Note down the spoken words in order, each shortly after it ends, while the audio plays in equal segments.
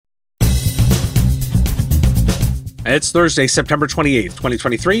It's Thursday, September 28th,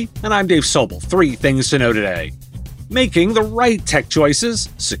 2023, and I'm Dave Sobel. 3 things to know today. Making the right tech choices,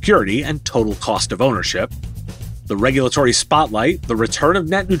 security, and total cost of ownership. The regulatory spotlight, the return of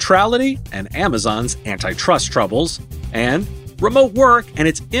net neutrality, and Amazon's antitrust troubles. And remote work and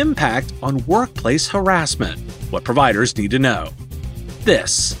its impact on workplace harassment. What providers need to know.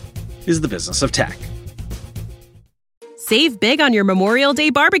 This is the business of tech. Save big on your Memorial Day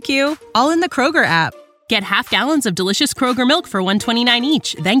barbecue, all in the Kroger app. Get half gallons of delicious Kroger milk for $1.29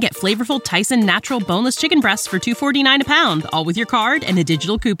 each. Then get flavorful Tyson natural boneless chicken breasts for $2.49 a pound, all with your card and a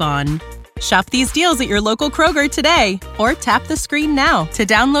digital coupon. Shop these deals at your local Kroger today, or tap the screen now to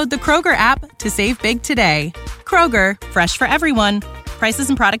download the Kroger app to save big today. Kroger, fresh for everyone. Prices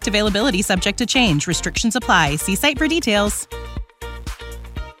and product availability subject to change. Restrictions apply. See site for details.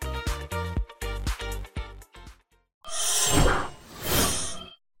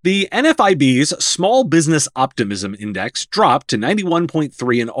 The NFIB's Small Business Optimism Index dropped to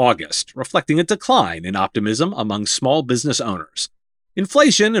 91.3 in August, reflecting a decline in optimism among small business owners.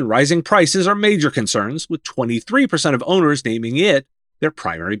 Inflation and rising prices are major concerns, with 23% of owners naming it their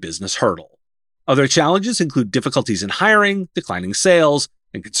primary business hurdle. Other challenges include difficulties in hiring, declining sales,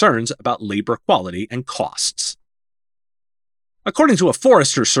 and concerns about labor quality and costs. According to a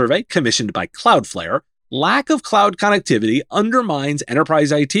Forrester survey commissioned by Cloudflare, lack of cloud connectivity undermines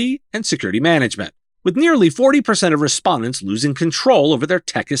enterprise IT and security management, with nearly 40% of respondents losing control over their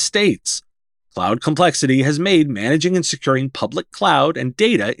tech estates. Cloud complexity has made managing and securing public cloud and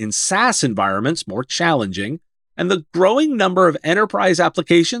data in SaaS environments more challenging, and the growing number of enterprise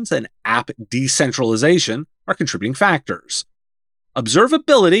applications and app decentralization are contributing factors.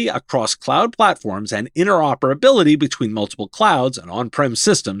 Observability across cloud platforms and interoperability between multiple clouds and on-prem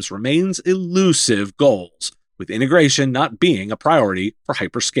systems remains elusive goals, with integration not being a priority for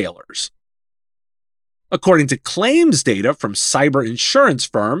hyperscalers. According to claims data from cyber insurance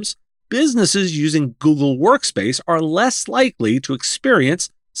firms, businesses using Google Workspace are less likely to experience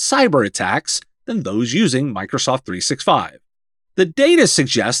cyber attacks than those using Microsoft 365. The data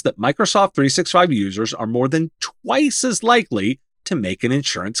suggests that Microsoft 365 users are more than twice as likely to make an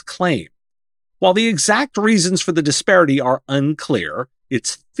insurance claim. While the exact reasons for the disparity are unclear,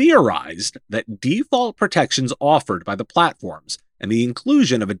 it's theorized that default protections offered by the platforms and the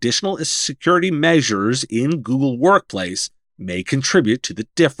inclusion of additional security measures in Google Workplace may contribute to the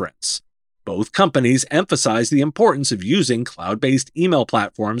difference. Both companies emphasize the importance of using cloud-based email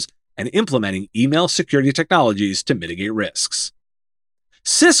platforms and implementing email security technologies to mitigate risks.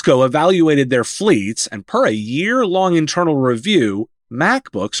 Cisco evaluated their fleets, and per a year-long internal review,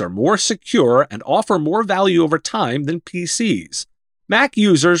 MacBooks are more secure and offer more value over time than PCs. Mac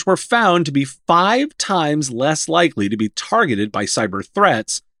users were found to be 5 times less likely to be targeted by cyber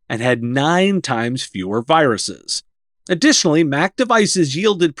threats and had 9 times fewer viruses. Additionally, Mac devices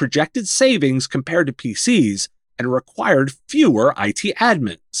yielded projected savings compared to PCs and required fewer IT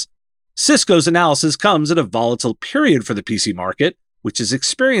admins. Cisco's analysis comes at a volatile period for the PC market, which has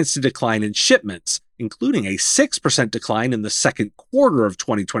experienced a decline in shipments, including a 6% decline in the second quarter of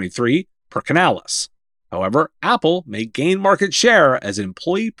 2023 per Canalys. However, Apple may gain market share as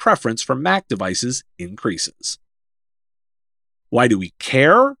employee preference for Mac devices increases. Why do we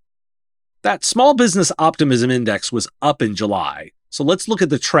care? That Small Business Optimism Index was up in July, so let's look at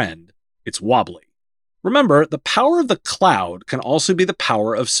the trend. It's wobbly. Remember, the power of the cloud can also be the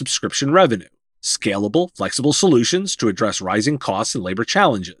power of subscription revenue. Scalable, flexible solutions to address rising costs and labor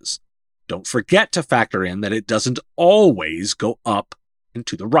challenges. Don't forget to factor in that it doesn't always go up and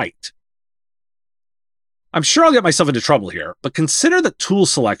to the right. I'm sure I'll get myself into trouble here, but consider that tool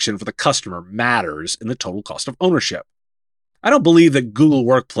selection for the customer matters in the total cost of ownership. I don't believe that Google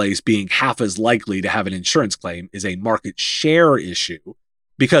Workplace being half as likely to have an insurance claim is a market share issue,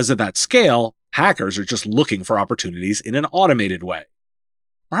 because at that scale, hackers are just looking for opportunities in an automated way.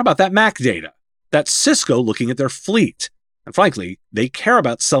 Or how about that Mac data? That's Cisco looking at their fleet. And frankly, they care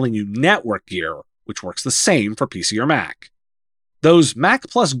about selling you network gear, which works the same for PC or Mac. Those Mac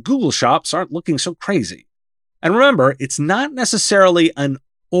plus Google shops aren't looking so crazy. And remember, it's not necessarily an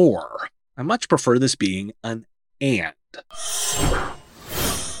or. I much prefer this being an and.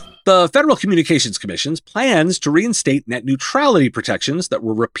 The Federal Communications Commission plans to reinstate net neutrality protections that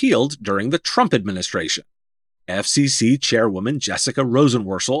were repealed during the Trump administration. FCC Chairwoman Jessica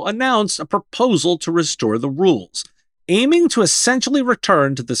Rosenworcel announced a proposal to restore the rules, aiming to essentially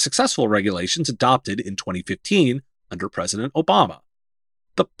return to the successful regulations adopted in 2015 under President Obama.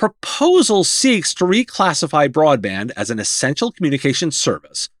 The proposal seeks to reclassify broadband as an essential communications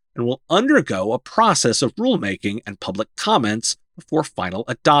service and will undergo a process of rulemaking and public comments before final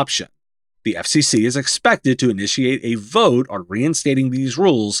adoption. The FCC is expected to initiate a vote on reinstating these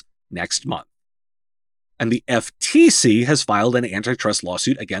rules next month. And the FTC has filed an antitrust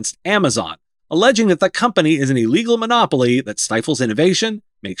lawsuit against Amazon, alleging that the company is an illegal monopoly that stifles innovation,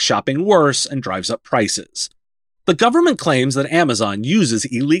 makes shopping worse, and drives up prices. The government claims that Amazon uses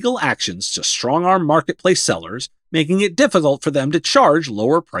illegal actions to strong-arm marketplace sellers, making it difficult for them to charge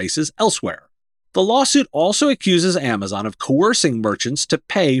lower prices elsewhere. The lawsuit also accuses Amazon of coercing merchants to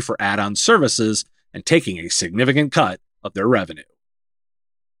pay for add-on services and taking a significant cut of their revenue.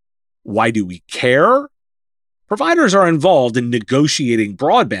 Why do we care? Providers are involved in negotiating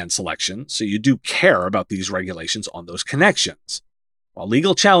broadband selection, so you do care about these regulations on those connections. While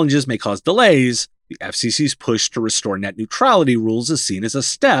legal challenges may cause delays, the FCC's push to restore net neutrality rules is seen as a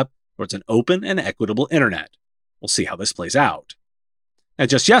step towards an open and equitable internet. We'll see how this plays out. Now,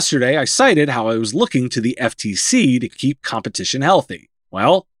 just yesterday, I cited how I was looking to the FTC to keep competition healthy.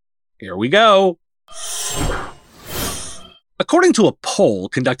 Well, here we go. According to a poll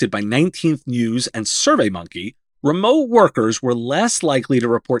conducted by 19th News and SurveyMonkey, remote workers were less likely to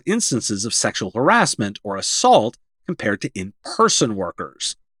report instances of sexual harassment or assault compared to in-person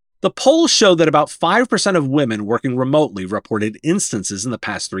workers. The poll showed that about 5% of women working remotely reported instances in the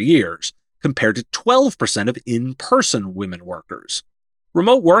past 3 years, compared to 12% of in-person women workers.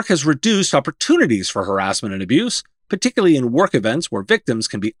 Remote work has reduced opportunities for harassment and abuse, particularly in work events where victims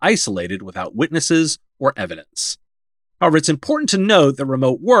can be isolated without witnesses or evidence. However, it's important to note that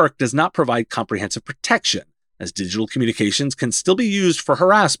remote work does not provide comprehensive protection, as digital communications can still be used for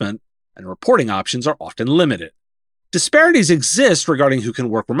harassment, and reporting options are often limited. Disparities exist regarding who can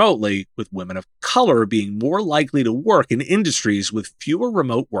work remotely, with women of color being more likely to work in industries with fewer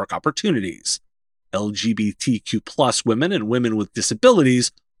remote work opportunities. LGBTQ+ women and women with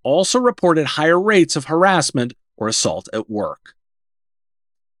disabilities also reported higher rates of harassment or assault at work.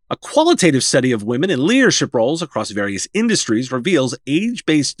 A qualitative study of women in leadership roles across various industries reveals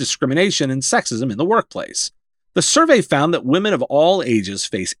age-based discrimination and sexism in the workplace. The survey found that women of all ages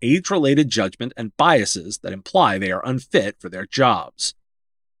face age-related judgment and biases that imply they are unfit for their jobs.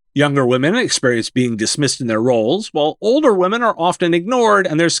 Younger women experience being dismissed in their roles, while older women are often ignored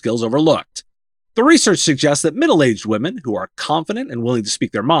and their skills overlooked. The research suggests that middle-aged women, who are confident and willing to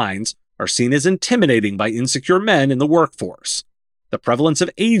speak their minds, are seen as intimidating by insecure men in the workforce. The prevalence of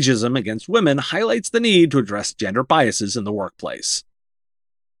ageism against women highlights the need to address gender biases in the workplace.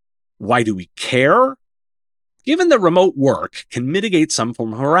 Why do we care? Given that remote work can mitigate some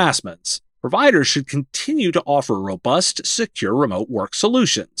form of harassments, providers should continue to offer robust, secure remote work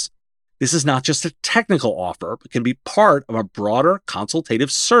solutions. This is not just a technical offer, but can be part of a broader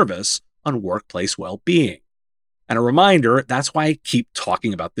consultative service on workplace well-being. And a reminder, that's why I keep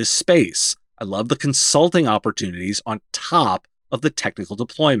talking about this space. I love the consulting opportunities on top of the technical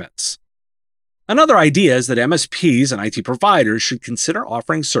deployments. Another idea is that MSPs and IT providers should consider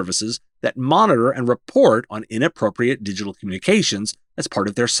offering services that monitor and report on inappropriate digital communications as part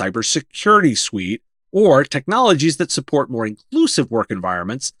of their cybersecurity suite, or technologies that support more inclusive work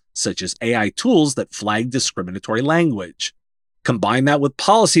environments, such as AI tools that flag discriminatory language. Combine that with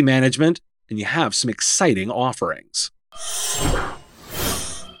policy management, and you have some exciting offerings.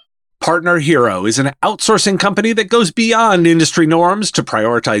 Partner Hero is an outsourcing company that goes beyond industry norms to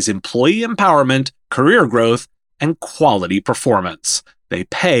prioritize employee empowerment, career growth, and quality performance. They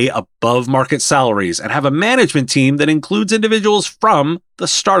pay above-market salaries and have a management team that includes individuals from the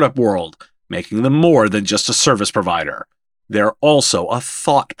startup world, making them more than just a service provider. They're also a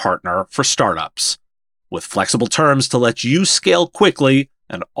thought partner for startups. With flexible terms to let you scale quickly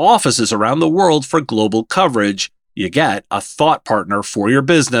and offices around the world for global coverage, you get a thought partner for your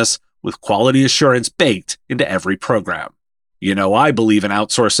business with quality assurance baked into every program. You know, I believe in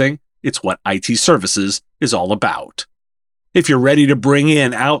outsourcing. It's what IT services is all about. If you're ready to bring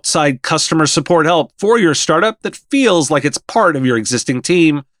in outside customer support help for your startup that feels like it's part of your existing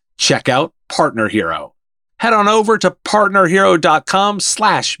team, check out Partner Hero. Head on over to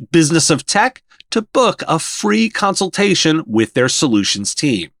partnerhero.com/businessoftech to book a free consultation with their solutions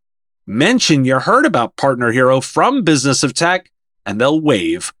team. Mention you heard about Partner Hero from Business of Tech, and they'll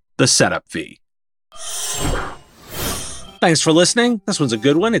waive the setup fee. Thanks for listening. This one's a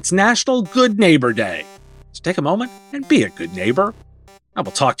good one. It's National Good Neighbor Day. So take a moment and be a good neighbor. I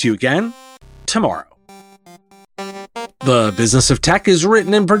will talk to you again tomorrow. The Business of Tech is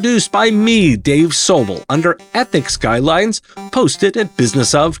written and produced by me, Dave Sobel, under ethics guidelines posted at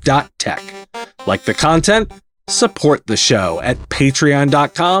businessof.tech. Like the content? Support the show at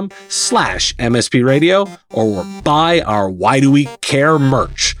patreon.com/MSP Radio or buy our Why Do We Care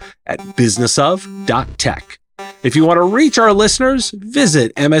merch at businessof.tech. If you want to reach our listeners,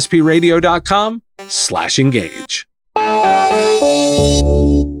 visit mspradio.com/engage.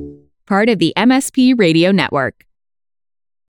 Part of the MSP Radio Network.